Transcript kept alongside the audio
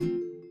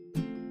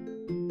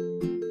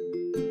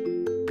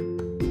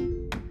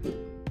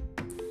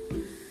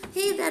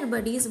there,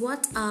 buddies,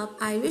 what's up?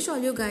 I wish all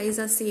you guys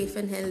are safe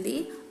and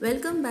healthy.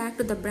 Welcome back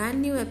to the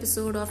brand new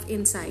episode of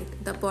Insight,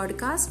 the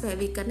podcast where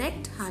we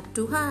connect heart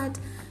to heart.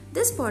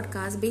 This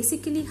podcast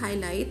basically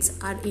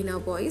highlights our inner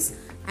voice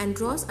and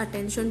draws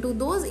attention to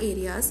those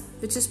areas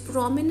which is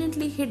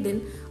prominently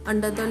hidden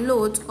under the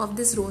loads of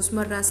this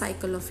Rosmarra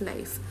cycle of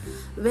life.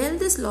 Well,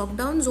 this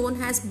lockdown zone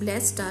has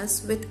blessed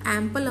us with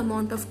ample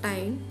amount of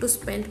time to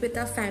spend with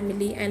our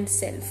family and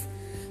self.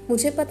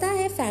 मुझे पता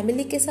है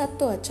family के साथ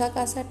तो अच्छा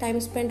खासा time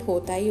spend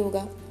होता ही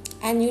होगा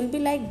and you'll be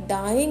like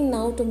dying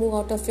now to move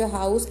out of your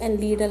house and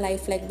lead a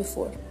life like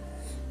before.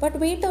 But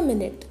wait a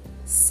minute,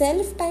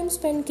 self time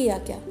spend किया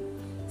क्या?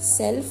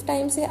 सेल्फ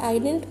टाइम से आई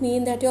dent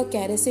mean that you are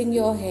कैरेसिंग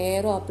your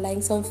hair और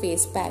applying सम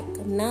face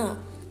pack. ना,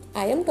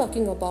 I am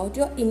talking about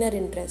your inner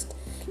interest.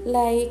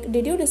 Like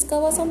did you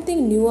discover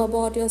something knew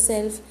about your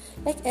self?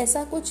 Like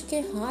ऐसा कुछ कि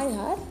हाँ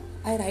यार,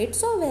 आई राइट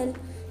सो वेल,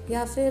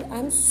 या फिर I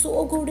am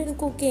so good in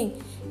cooking,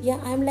 या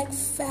I am like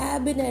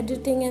fab in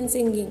editing and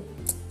singing,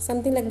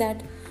 something like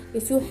that.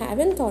 If you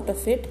haven't thought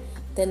of it,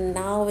 then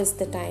now is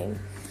the time.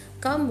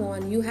 Come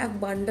on, you have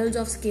bundles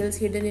of skills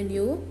hidden in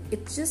you.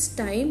 It's just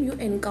time you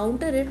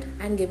encounter it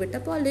and give it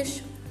a polish.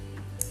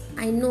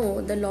 I know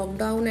the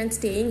lockdown and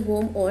staying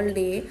home all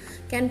day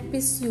can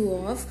piss you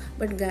off,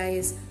 but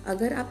guys,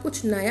 अगर आप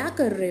कुछ नया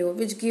कर रहे हो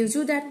which gives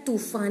you that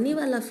तूफानी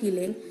वाला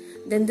feeling,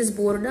 then this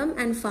boredom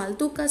and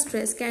फालतू का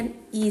stress can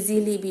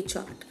easily be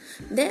chopped.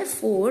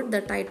 Therefore,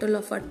 the title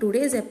of our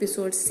today's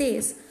episode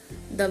says,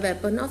 The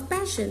Weapon of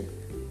Passion.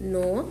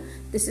 No,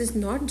 this is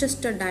not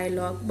just a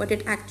dialogue, but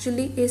it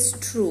actually is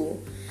true.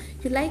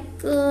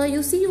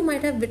 You see, you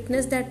might have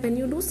witnessed that when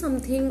you do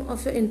something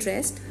of your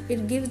interest,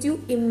 it gives you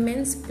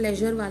immense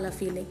pleasure wala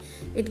feeling.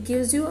 It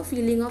gives you a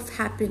feeling of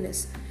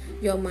happiness.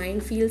 Your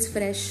mind feels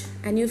fresh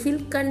and you feel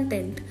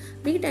content.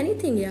 Be it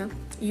anything, yeah.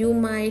 You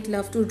might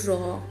love to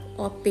draw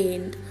or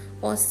paint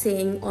or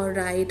sing or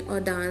write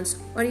or dance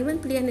or even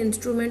play an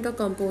instrument or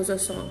compose a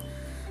song.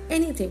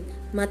 Anything.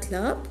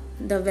 Matlab,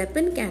 the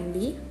weapon can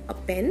be a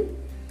pen,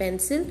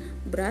 pencil,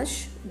 brush,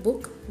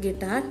 book,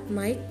 guitar,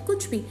 mic,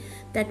 kuch bhi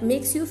that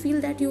makes you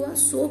feel that you are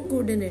so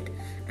good in it,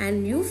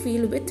 and you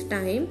feel with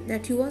time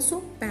that you are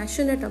so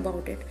passionate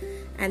about it,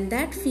 and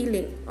that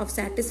feeling of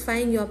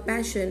satisfying your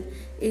passion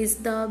is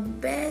the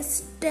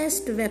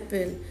bestest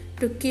weapon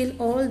to kill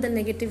all the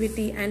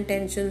negativity and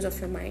tensions of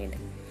your mind.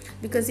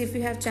 Because if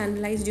you have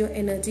channelized your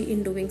energy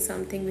in doing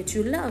something which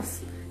you love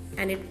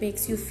and it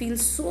makes you feel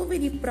so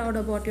very proud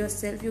about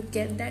yourself, you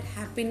get that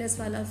happiness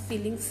wala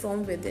feeling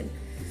from within.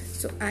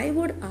 So I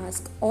would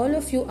ask all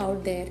of you out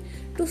there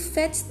to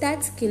fetch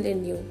that skill in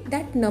you,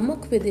 that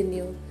namak within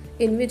you,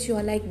 in which you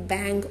are like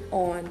bang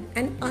on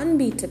and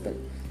unbeatable.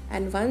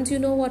 And once you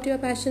know what you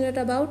are passionate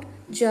about,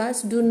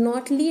 just do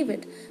not leave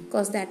it,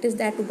 because that is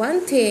that one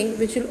thing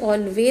which will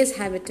always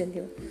have it in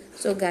you.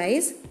 So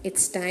guys,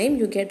 it's time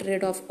you get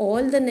rid of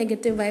all the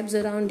negative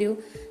vibes around you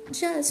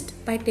just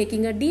by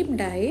taking a deep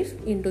dive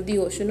into the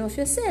ocean of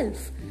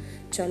yourself.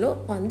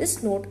 Chalo, on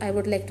this note, I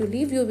would like to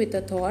leave you with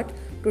a thought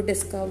to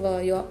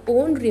discover your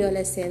own real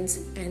essence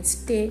and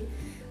stay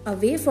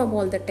away from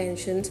all the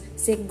tensions.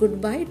 Say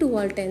goodbye to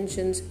all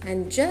tensions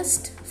and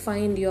just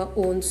find your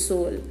own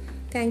soul.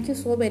 Thank you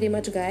so very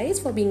much, guys,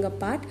 for being a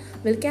part.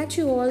 We'll catch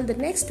you all the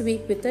next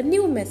week with a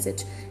new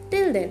message.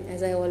 Till then,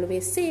 as I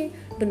always say,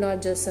 do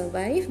not just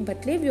survive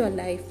but live your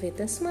life with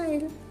a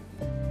smile.